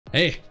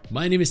Hey,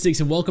 my name is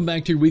Stix and welcome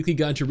back to your weekly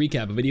Gacha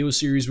recap, a video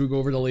series where we go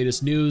over the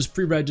latest news,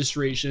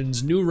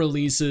 pre-registrations, new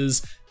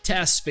releases,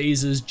 test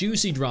phases,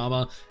 juicy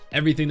drama,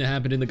 everything that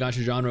happened in the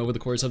Gacha genre over the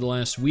course of the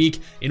last week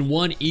in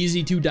one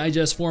easy to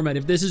digest format.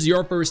 If this is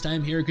your first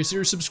time here,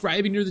 consider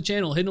subscribing to the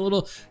channel, hitting a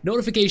little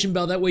notification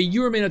bell. That way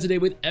you remain up to date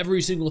with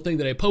every single thing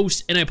that I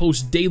post, and I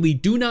post daily.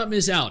 Do not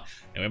miss out.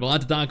 And we have a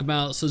lot to talk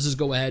about, so let's just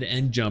go ahead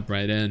and jump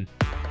right in.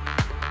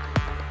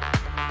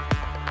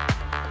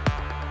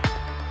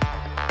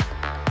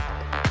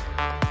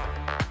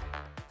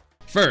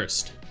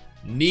 First,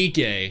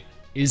 Nikke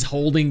is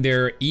holding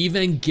their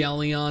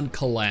Evangelion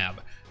collab.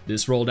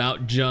 This rolled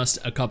out just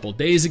a couple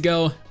days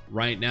ago.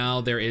 Right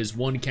now, there is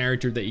one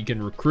character that you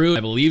can recruit.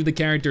 I believe the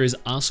character is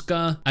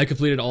Asuka. I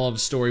completed all of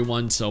story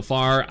 1 so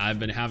far. I've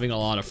been having a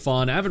lot of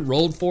fun. I haven't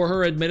rolled for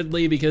her,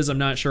 admittedly, because I'm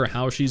not sure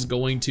how she's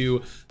going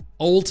to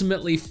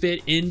ultimately fit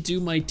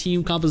into my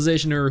team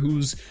composition, or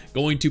who's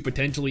going to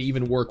potentially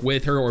even work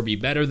with her or be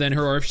better than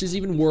her, or if she's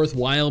even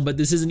worthwhile. But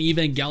this is an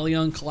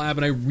Evangelion collab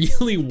and I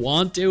really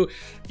want to,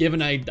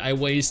 given I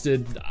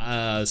wasted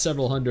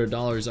several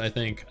 $100s, I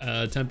think,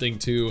 attempting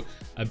to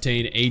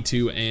obtain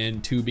A2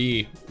 and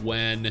 2B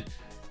when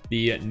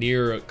the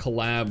Nier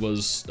collab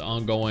was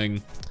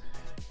ongoing,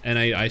 and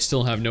I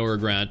still have no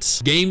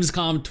regrets.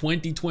 Gamescom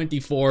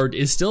 2024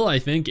 is still, I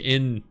think,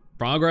 in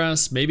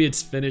progress. Maybe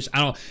it's finished. I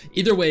don't know.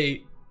 Either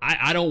way,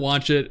 I don't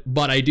watch it,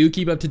 but I do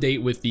keep up to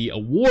date with the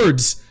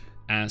awards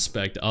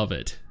aspect of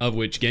it, of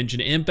which Genshin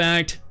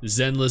Impact,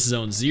 Zenless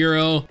Zone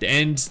Zero,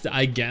 and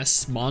I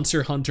guess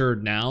Monster Hunter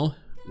Now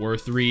were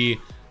 3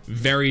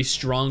 very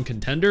strong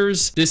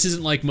contenders. This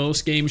isn't like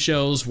most game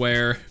shows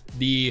where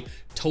the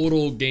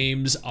total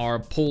games are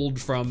pulled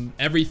from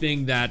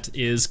everything that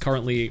is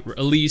currently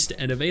released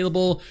and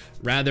available.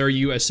 Rather,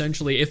 you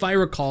essentially, if I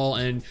recall,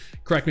 and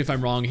correct me if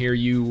I'm wrong here,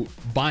 you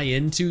buy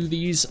into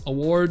these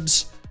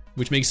awards,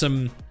 which makes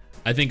them,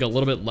 I think, a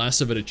little bit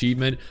less of an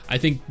achievement. I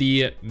think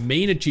the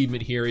main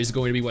achievement here is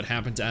going to be what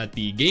happens at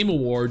the Game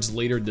Awards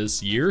later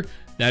this year.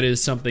 That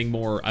is something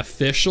more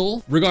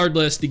official.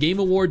 Regardless, the Game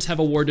Awards have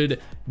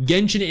awarded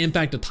Genshin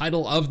Impact the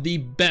title of the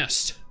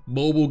best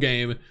mobile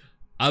game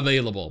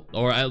available,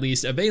 or at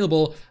least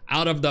available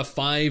out of the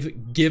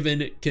 5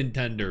 given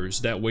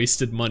contenders that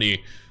wasted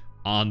money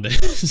on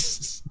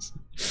this.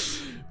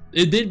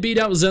 It did beat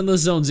out Zenless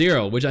Zone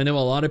Zero, which I know a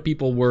lot of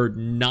people were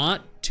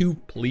not too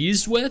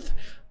pleased with.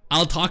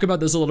 I'll talk about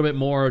this a little bit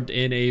more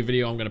in a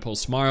video I'm going to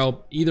post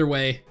tomorrow. Either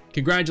way,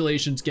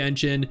 congratulations,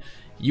 Genshin.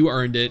 You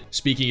earned it.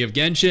 Speaking of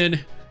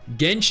Genshin,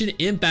 Genshin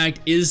Impact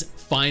is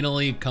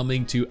finally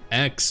coming to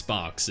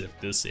Xbox, if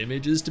this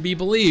image is to be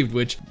believed,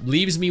 which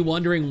leaves me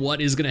wondering what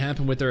is going to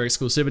happen with their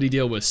exclusivity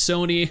deal with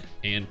Sony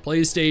and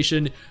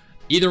PlayStation.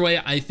 Either way,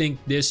 I think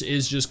this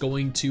is just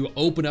going to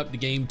open up the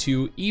game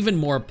to even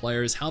more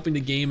players, helping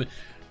the game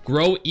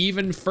grow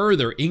even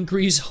further,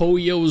 increase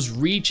Hoyo's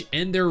reach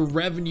and their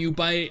revenue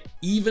by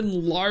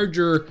even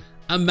larger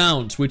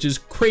amounts, which is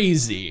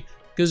crazy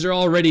because they're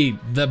already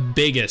the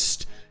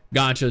biggest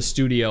Gacha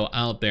studio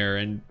out there,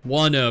 and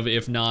one of,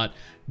 if not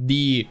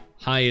the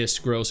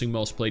highest grossing,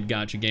 most played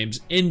Gacha games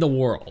in the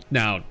world.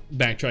 Now,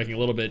 backtracking a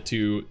little bit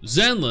to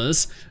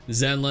Zenless,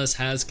 Zenless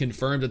has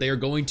confirmed that they are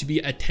going to be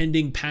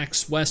attending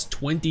PAX West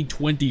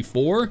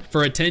 2024.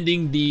 For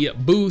attending the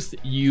booth,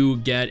 you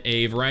get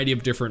a variety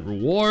of different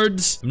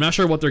rewards. I'm not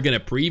sure what they're gonna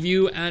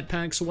preview at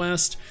PAX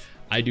West.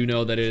 I do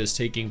know that it is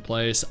taking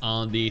place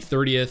on the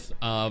 30th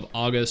of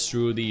August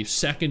through the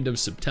 2nd of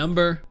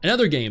September.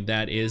 Another game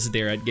that is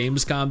there at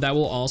Gamescom that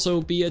will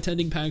also be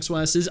attending PAX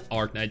West is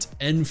Arknights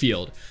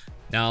Endfield.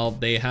 Now,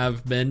 they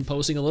have been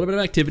posting a little bit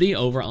of activity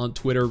over on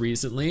Twitter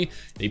recently.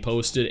 They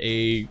posted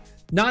a,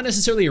 not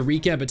necessarily a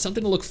recap, but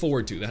something to look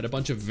forward to. They had a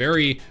bunch of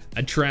very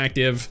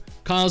attractive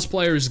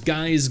cosplayers,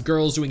 guys,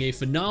 girls doing a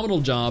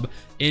phenomenal job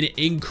in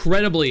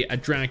incredibly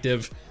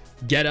attractive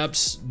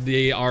get-ups.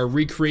 They are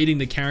recreating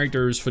the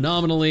characters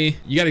phenomenally.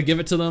 You got to give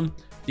it to them.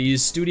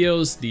 These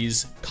studios,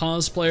 these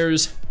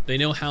cosplayers, they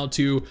know how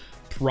to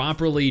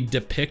properly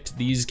depict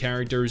these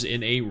characters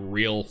in a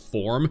real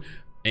form.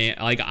 And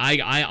like,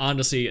 I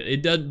honestly,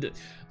 it does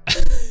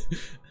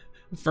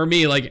for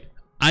me, like,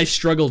 I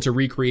struggle to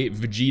recreate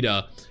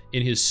Vegeta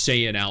in his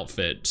Saiyan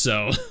outfit,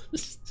 so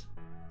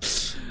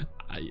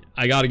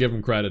I gotta give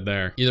him credit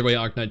there. Either way,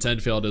 Arknights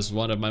Endfield is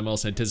one of my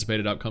most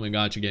anticipated upcoming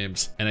Gacha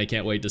games, and I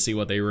can't wait to see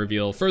what they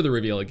further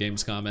reveal at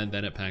Gamescom and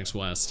then at PAX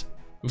West.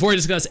 Before I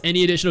discuss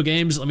any additional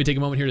games, let me take a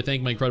moment here to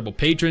thank my incredible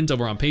patrons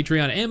over on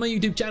Patreon and my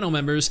YouTube channel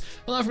members,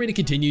 allowing me to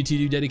continue to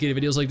do dedicated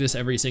videos like this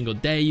every single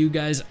day. You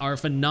guys are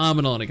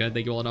phenomenal, and I gotta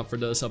thank you all enough for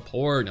the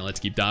support. Now let's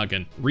keep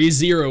talking.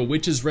 ReZero,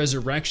 Witch's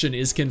Resurrection,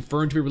 is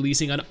confirmed to be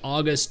releasing on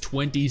August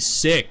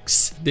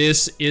 26th.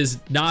 This is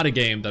not a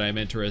game that I'm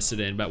interested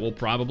in, but will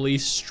probably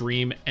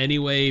stream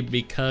anyway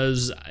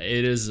because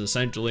it is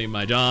essentially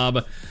my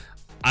job.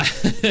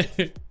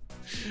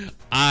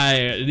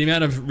 The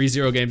amount of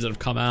ReZero games that have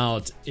come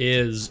out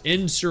is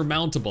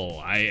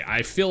insurmountable.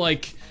 I feel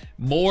like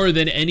more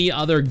than any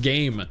other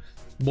game,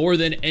 more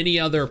than any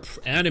other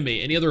anime,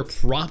 any other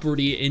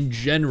property in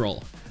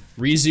general,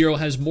 ReZero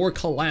has more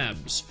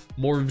collabs,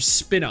 more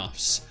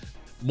spin-offs,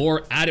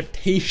 more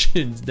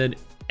adaptations than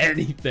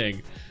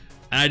anything.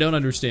 I don't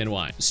understand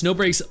why.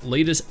 Snowbreak's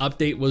latest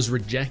update was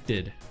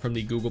rejected from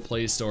the Google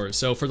Play Store.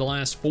 So for the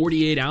last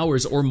 48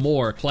 hours or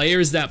more,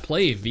 players that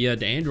play via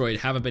Android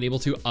haven't been able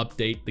to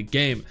update the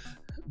game.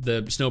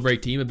 The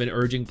Snowbreak team have been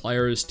urging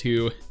players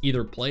to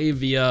either play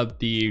via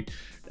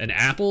an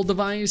Apple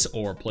device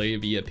or play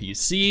via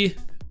PC,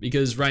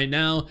 because right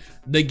now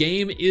the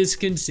game is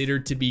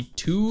considered to be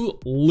too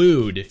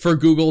lewd for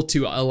Google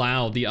to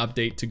allow the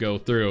update to go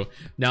through.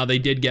 Now, they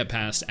did get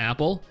past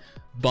Apple,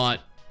 but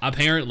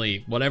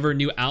apparently whatever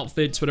new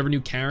outfits, whatever new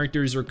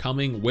characters are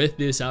coming with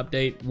this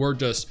update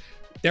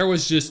there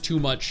was just too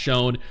much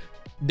shown.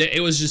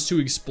 It was just too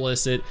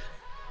explicit.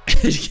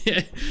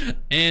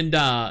 And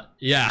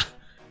yeah,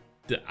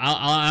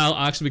 I'll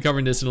actually be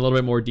covering this in a little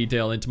bit more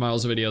detail in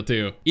tomorrow's video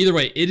too. Either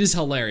way, it is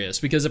hilarious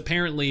because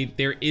apparently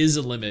there is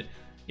a limit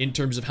in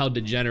terms of how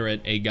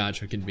degenerate a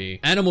gacha can be.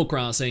 Animal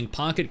Crossing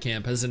Pocket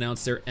Camp has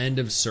announced their end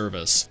of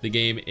service. The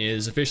game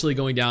is officially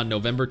going down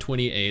November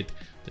 28th.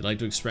 They'd like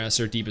to express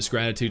their deepest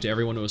gratitude to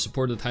everyone who has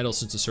supported the title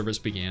since the service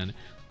began.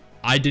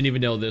 I didn't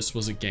even know this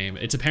was a game.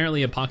 It's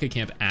apparently a Pocket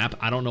Camp app.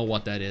 I don't know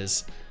what that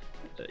is.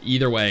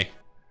 Either way,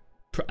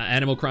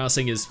 Animal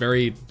Crossing is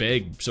very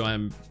big, so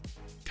I'm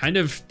kind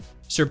of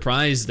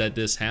surprised that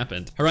this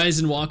happened.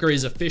 Horizon Walker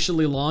is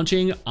officially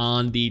launching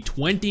on the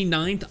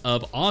 29th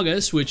of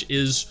August, which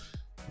is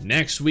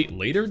next week,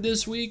 later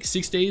this week,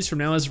 6 days from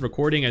now as of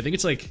recording. I think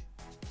it's like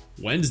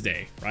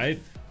Wednesday, right?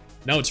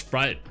 No, it's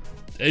Friday.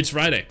 It's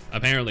Friday,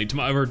 apparently.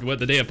 Tomorrow, or what,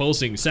 the day of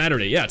posting,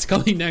 Saturday. Yeah, it's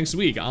coming next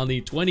week on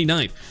the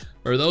 29th,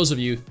 for those of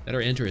you that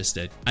are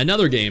interested.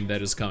 Another game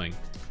that is coming.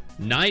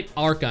 Night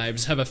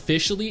Archives have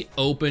officially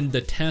opened the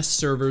test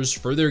servers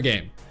for their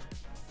game.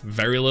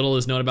 Very little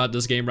is known about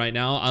this game right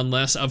now,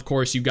 unless, of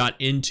course, you got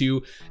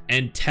into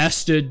and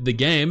tested the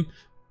game.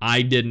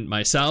 I didn't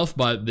myself,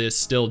 but this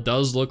still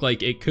does look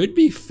like it could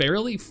be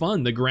fairly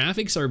fun. The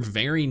graphics are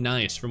very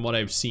nice from what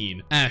I've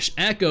seen. Ash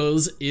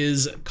Echoes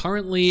is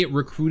currently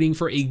recruiting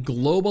for a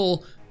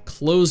global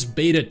closed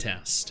beta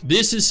test.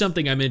 This is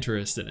something I'm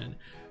interested in.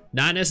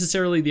 Not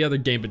necessarily the other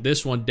game, but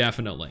this one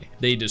definitely.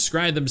 They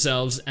describe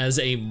themselves as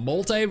a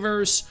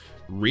multiverse,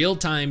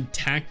 real-time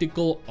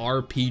tactical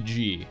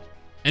RPG.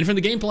 And from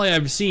the gameplay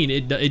I've seen,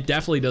 it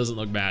definitely doesn't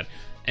look bad.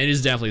 And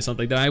is definitely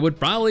something that I would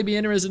probably be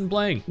interested in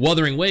playing.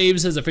 Wuthering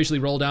Waves has officially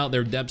rolled out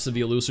their Depths of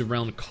the Elusive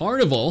Realm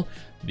Carnival.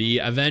 The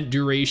event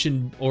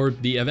duration, or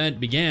the event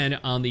began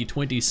on the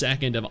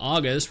 22nd of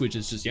August, which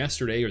is just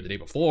yesterday or the day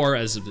before,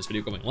 as of this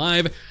video going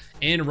live,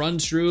 and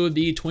runs through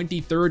the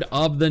 23rd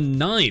of the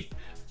 9th.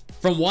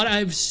 From what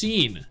I've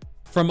seen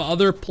from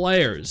other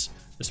players,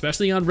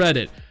 especially on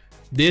Reddit,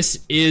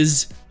 this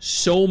is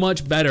so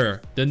much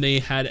better than they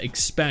had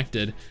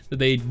expected, that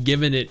they'd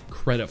given it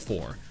credit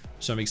for.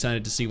 So I'm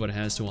excited to see what it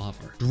has to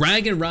offer.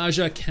 Dragon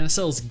Raja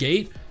Cassell's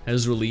Gate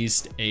has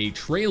released a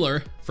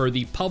trailer for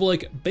the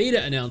public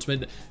beta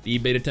announcement. The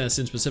beta test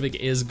in specific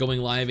is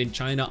going live in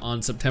China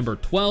on September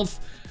 12th.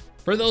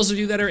 For those of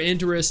you that are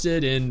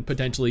interested in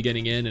potentially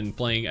getting in and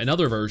playing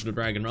another version of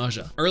Dragon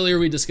Raja. Earlier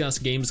we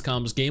discussed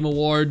Gamescom's Game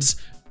Awards.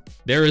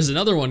 There is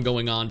another one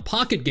going on,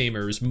 Pocket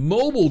Gamer's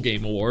Mobile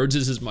Game Awards.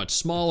 This is much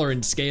smaller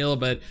in scale,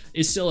 but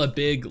it's still a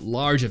big,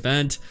 large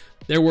event.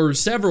 There were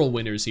several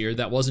winners here.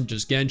 That wasn't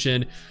just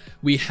Genshin.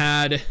 We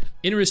had,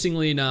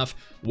 interestingly enough,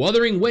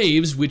 Wuthering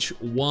Waves, which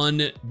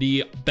won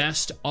the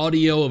best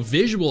audio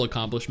visual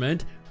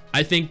accomplishment.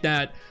 I think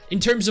that in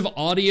terms of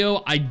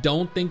audio, I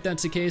don't think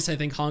that's the case. I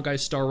think Honkai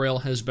Star Rail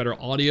has better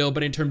audio,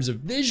 but in terms of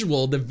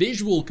visual, the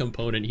visual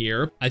component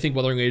here, I think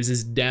Wuthering Waves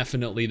is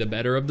definitely the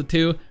better of the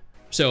two.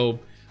 So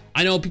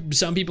I know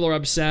some people are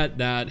upset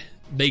that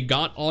they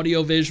got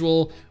audio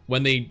visual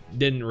when they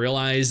didn't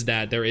realize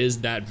that there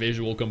is that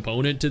visual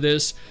component to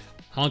this.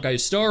 Honkai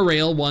Star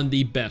Rail won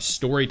the best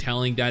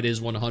storytelling. That is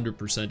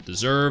 100%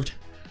 deserved.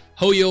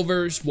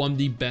 Hoyoverse won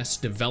the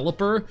best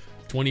developer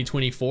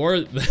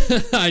 2024.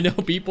 I know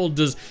people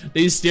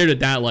they stared at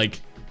that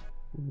like,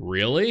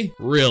 really?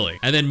 Really?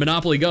 And then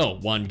Monopoly Go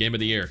won Game of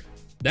the Year.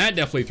 That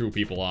definitely threw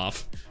people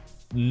off.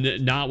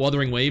 Not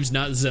Wuthering Waves,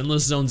 not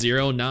Zenless Zone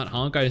Zero, not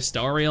Honkai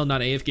Star Rail,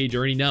 not AFK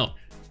Journey, no.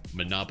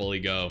 Monopoly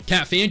Go.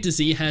 Cat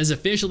Fantasy has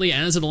officially,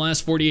 as of the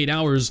last 48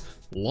 hours,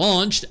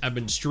 launched. I've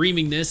been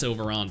streaming this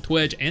over on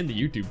Twitch and the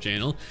YouTube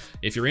channel.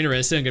 If you're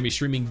interested, I'm gonna be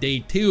streaming day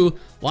 2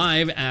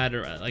 live at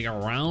like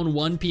around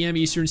 1 p.m.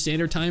 Eastern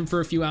Standard Time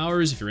for a few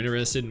hours. If you're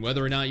interested in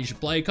whether or not you should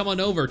play, come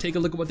on over, take a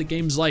look at what the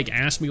game's like,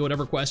 ask me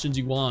whatever questions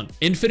you want.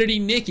 Infinity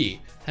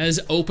Nikki has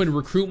opened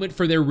recruitment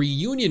for their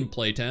reunion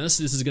playtest.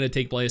 This is gonna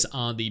take place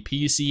on the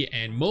PC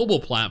and mobile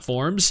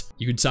platforms.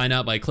 You can sign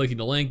up by clicking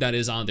the link that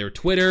is on their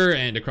Twitter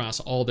and across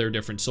all their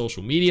different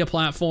social media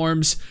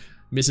platforms.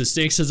 Mrs.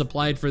 Stix has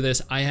applied for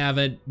this. I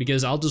haven't,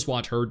 because I'll just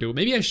watch her do it.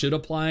 Maybe I should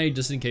apply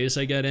just in case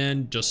I get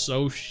in, just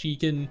so she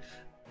can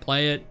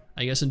play it,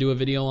 I guess, and do a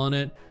video on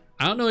it.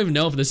 I don't even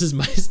know if this is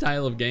my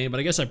style of game, but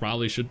I guess I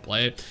probably should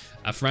play it.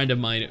 A friend of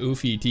mine,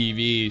 Oofy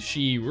TV,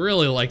 she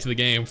really liked the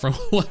game from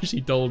what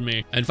she told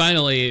me. And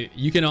finally,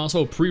 you can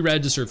also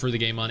pre-register for the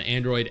game on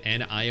Android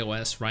and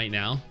iOS right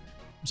now.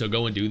 So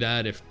go and do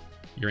that if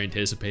you're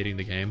anticipating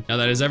the game. Now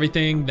that is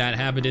everything that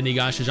happened in the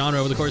gacha genre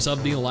over the course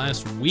of the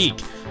last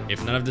week.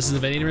 If none of this is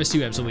of any interest to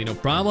you, absolutely no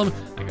problem.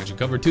 I got you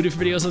covered 2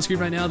 different videos on the screen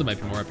right now that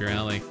might be more up your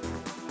alley.